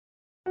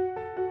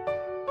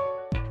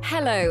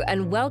Hello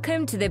and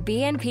welcome to the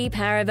BNP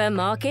Paribas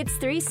Markets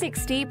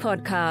 360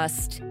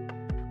 podcast.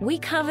 We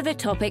cover the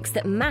topics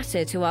that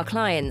matter to our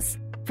clients,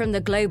 from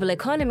the global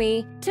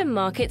economy to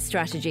market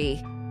strategy.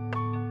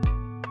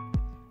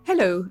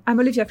 Hello, I'm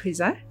Olivia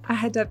Frieser. I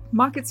head up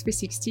Markets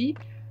 360,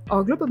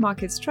 our global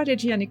market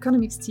strategy and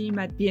economics team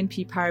at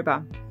BNP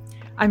Paribas.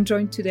 I'm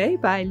joined today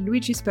by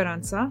Luigi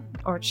Speranza,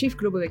 our Chief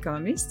Global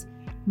Economist,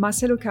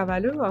 Marcelo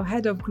Carvalho, our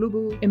Head of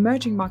Global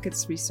Emerging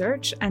Markets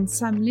Research, and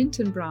Sam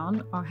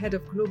Lynton-Brown, our Head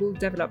of Global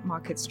Developed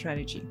Market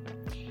Strategy.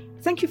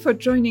 Thank you for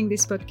joining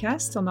this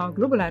podcast on our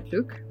Global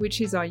Outlook,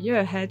 which is our year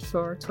ahead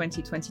for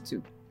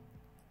 2022.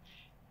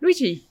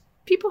 Luigi,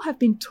 people have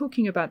been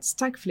talking about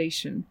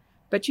stagflation,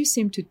 but you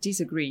seem to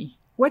disagree.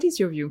 What is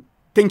your view?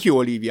 Thank you,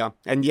 Olivia.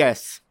 And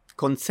yes,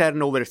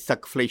 concern over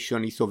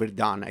stagflation is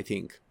overdone, I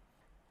think.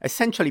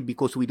 Essentially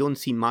because we don't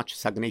see much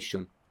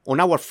stagnation. On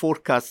our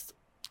forecast,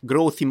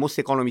 growth in most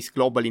economies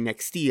globally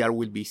next year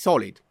will be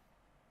solid,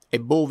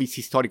 above its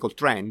historical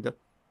trend,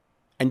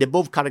 and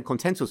above current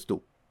consensus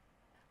too.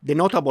 The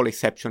notable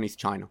exception is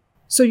China.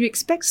 So you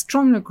expect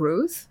stronger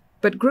growth,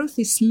 but growth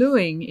is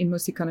slowing in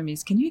most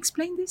economies. Can you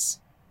explain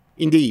this?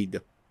 Indeed.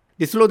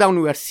 The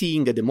slowdown we are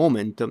seeing at the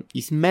moment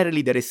is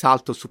merely the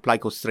result of supply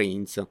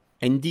constraints,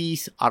 and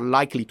these are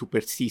likely to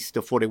persist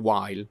for a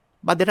while.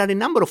 But there are a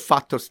number of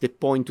factors that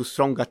point to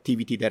strong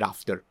activity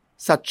thereafter,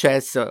 such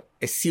as a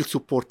still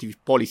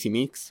supportive policy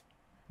mix,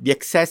 the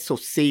excess of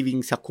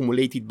savings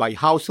accumulated by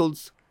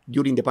households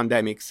during the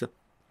pandemics,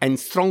 and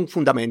strong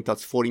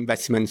fundamentals for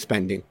investment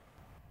spending.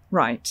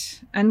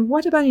 Right. And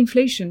what about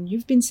inflation?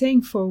 You've been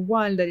saying for a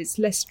while that it's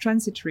less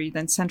transitory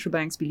than central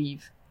banks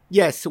believe.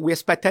 Yes, we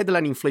expect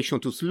headline inflation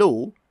to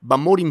slow, but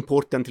more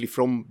importantly,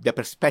 from the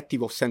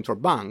perspective of central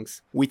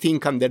banks, we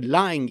think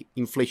underlying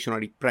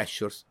inflationary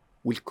pressures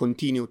will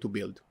continue to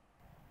build.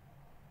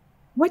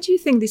 What do you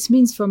think this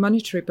means for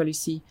monetary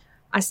policy?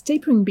 As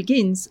tapering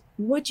begins,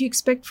 what do you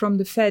expect from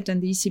the Fed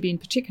and the ECB in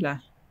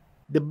particular?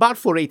 The bar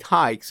for rate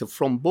hikes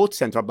from both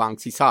central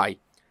banks is high,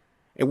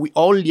 and we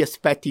only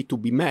expect it to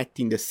be met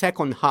in the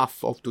second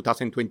half of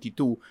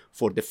 2022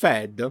 for the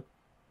Fed,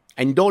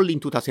 and only in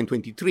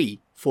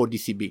 2023 for the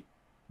ECB.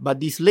 But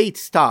this late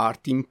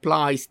start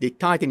implies the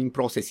tightening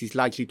process is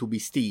likely to be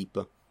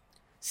steeper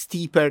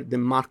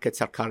than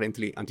markets are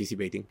currently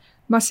anticipating.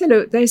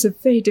 Marcelo, there is a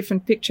very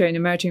different picture in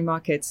emerging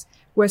markets,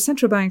 where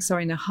central banks are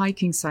in a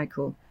hiking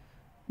cycle.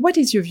 What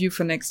is your view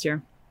for next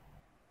year?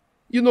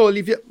 You know,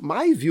 Olivia,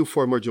 my view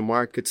for emerging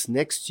markets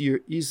next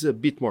year is a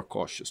bit more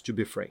cautious, to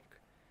be frank.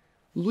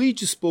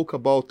 Luigi spoke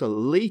about a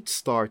late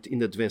start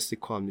in advanced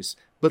economies,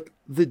 but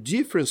the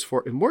difference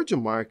for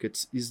emerging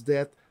markets is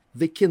that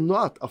they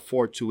cannot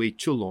afford to wait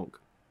too long.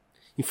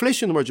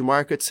 Inflation in emerging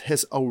markets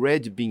has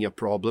already been a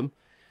problem,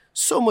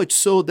 so much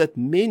so that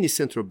many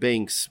central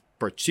banks,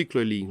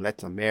 particularly in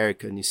Latin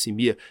America and in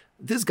CEMEA,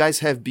 these guys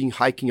have been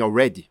hiking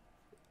already,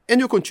 and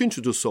will continue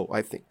to do so,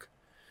 I think.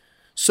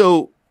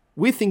 So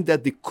we think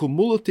that the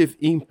cumulative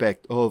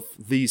impact of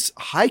this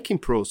hiking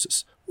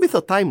process, with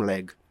a time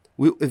lag,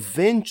 will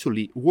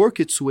eventually work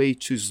its way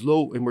to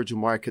slow emerging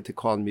market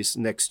economies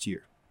next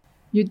year.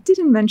 You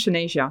didn't mention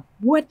Asia.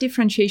 What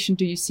differentiation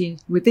do you see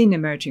within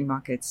emerging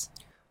markets?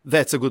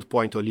 That's a good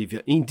point,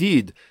 Olivia.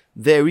 Indeed,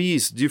 there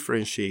is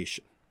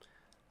differentiation.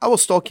 I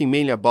was talking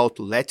mainly about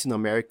Latin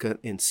America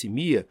and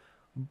CEMEA,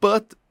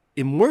 but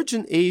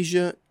emerging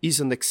Asia is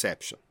an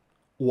exception.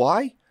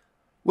 Why?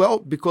 Well,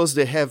 because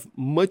they have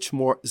much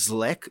more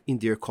slack in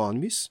their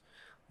economies,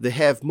 they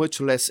have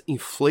much less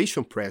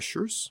inflation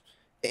pressures,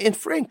 and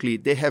frankly,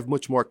 they have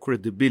much more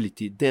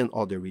credibility than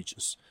other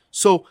regions.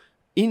 So,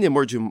 in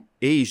emerging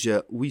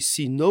Asia, we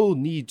see no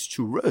need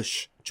to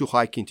rush to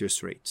hike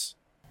interest rates.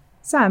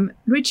 Sam,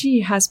 Luigi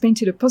has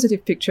painted a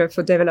positive picture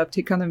for developed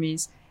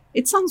economies.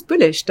 It sounds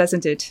bullish,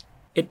 doesn't it?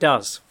 It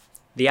does.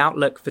 The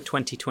outlook for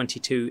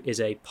 2022 is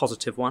a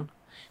positive one.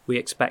 We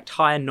expect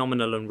higher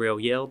nominal and real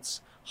yields,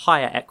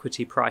 higher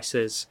equity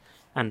prices,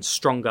 and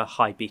stronger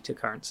high beta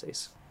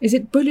currencies. Is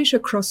it bullish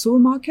across all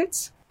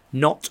markets?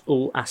 Not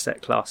all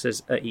asset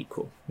classes are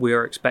equal. We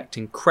are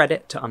expecting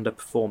credit to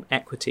underperform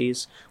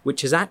equities,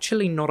 which is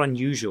actually not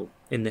unusual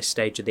in this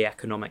stage of the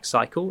economic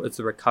cycle as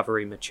the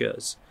recovery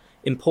matures.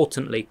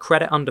 Importantly,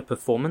 credit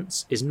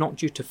underperformance is not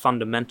due to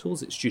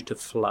fundamentals, it's due to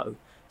flow.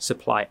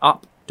 Supply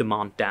up,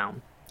 demand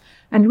down.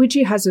 And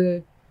Luigi has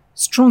a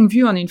strong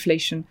view on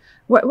inflation.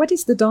 What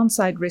is the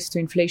downside risk to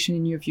inflation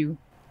in your view?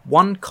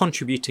 One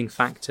contributing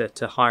factor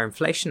to higher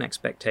inflation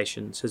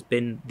expectations has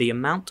been the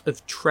amount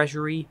of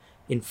Treasury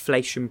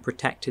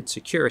inflation-protected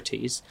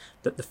securities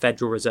that the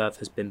Federal Reserve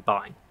has been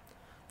buying.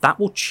 That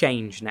will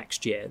change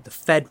next year. The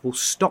Fed will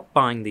stop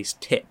buying these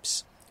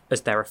TIPS,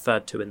 as they're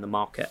referred to in the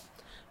market.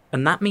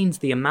 And that means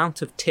the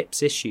amount of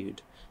TIPS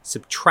issued,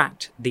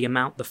 subtract the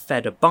amount the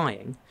Fed are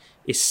buying,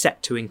 is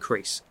set to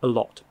increase a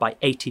lot, by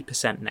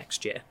 80%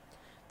 next year.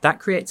 That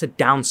creates a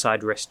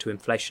downside risk to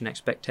inflation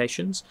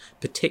expectations,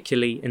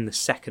 particularly in the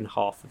second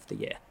half of the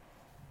year.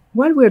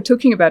 While we're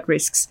talking about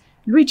risks,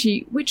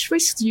 Luigi, which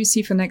risks do you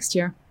see for next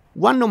year?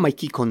 One of my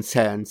key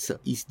concerns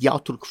is the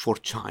outlook for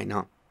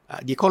China.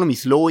 The economy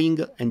is slowing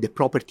and the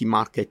property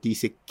market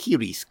is a key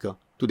risk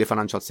to the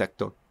financial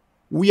sector.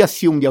 We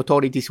assume the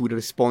authorities will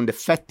respond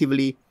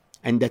effectively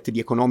and that the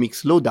economic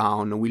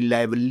slowdown will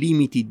have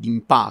limited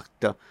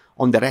impact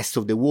on the rest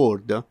of the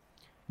world,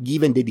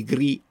 given the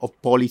degree of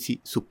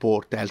policy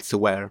support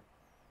elsewhere.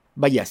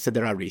 But yes,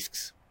 there are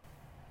risks.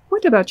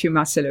 What about you,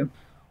 Marcelo?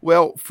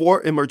 Well,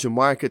 for emerging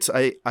markets,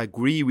 I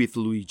agree with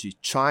Luigi.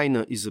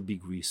 China is a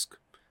big risk.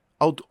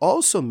 I would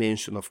also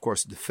mention, of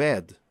course, the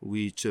Fed,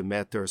 which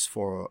matters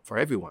for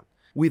everyone.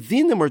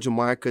 Within emerging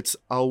markets,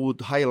 I would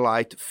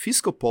highlight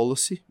fiscal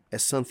policy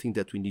as something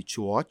that we need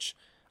to watch.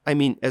 I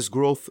mean, as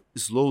growth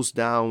slows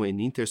down and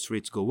interest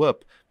rates go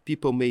up,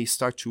 people may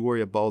start to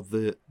worry about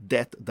the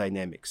debt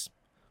dynamics.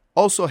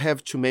 Also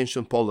have to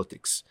mention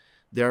politics.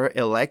 There are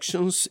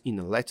elections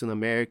in Latin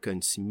America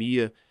and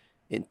CEMEA,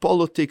 and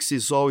politics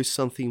is always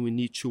something we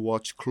need to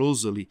watch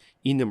closely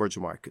in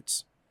emerging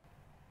markets.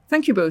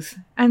 Thank you both,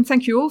 and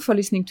thank you all for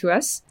listening to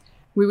us.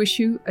 We wish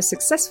you a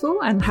successful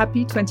and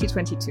happy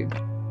 2022.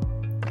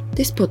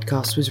 This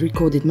podcast was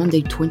recorded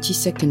Monday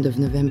 22nd of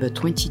November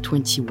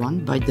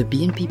 2021 by the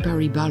BNP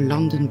Paribas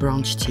London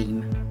Branch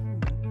team.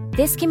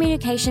 This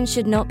communication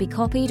should not be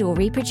copied or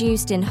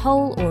reproduced in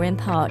whole or in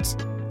part.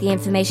 The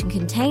information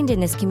contained in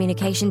this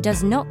communication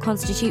does not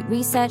constitute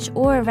research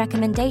or a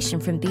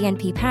recommendation from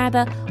BNP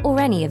Paribas or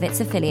any of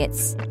its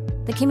affiliates.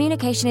 The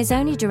communication is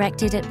only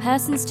directed at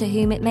persons to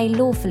whom it may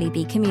lawfully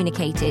be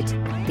communicated.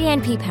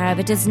 BNP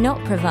Paribas does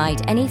not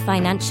provide any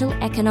financial,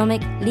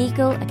 economic,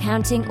 legal,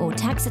 accounting or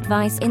tax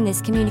advice in this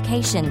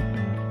communication.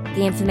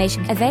 The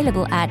information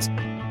available at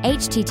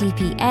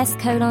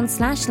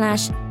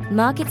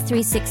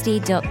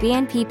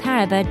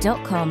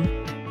https://markets360.bnpparibas.com.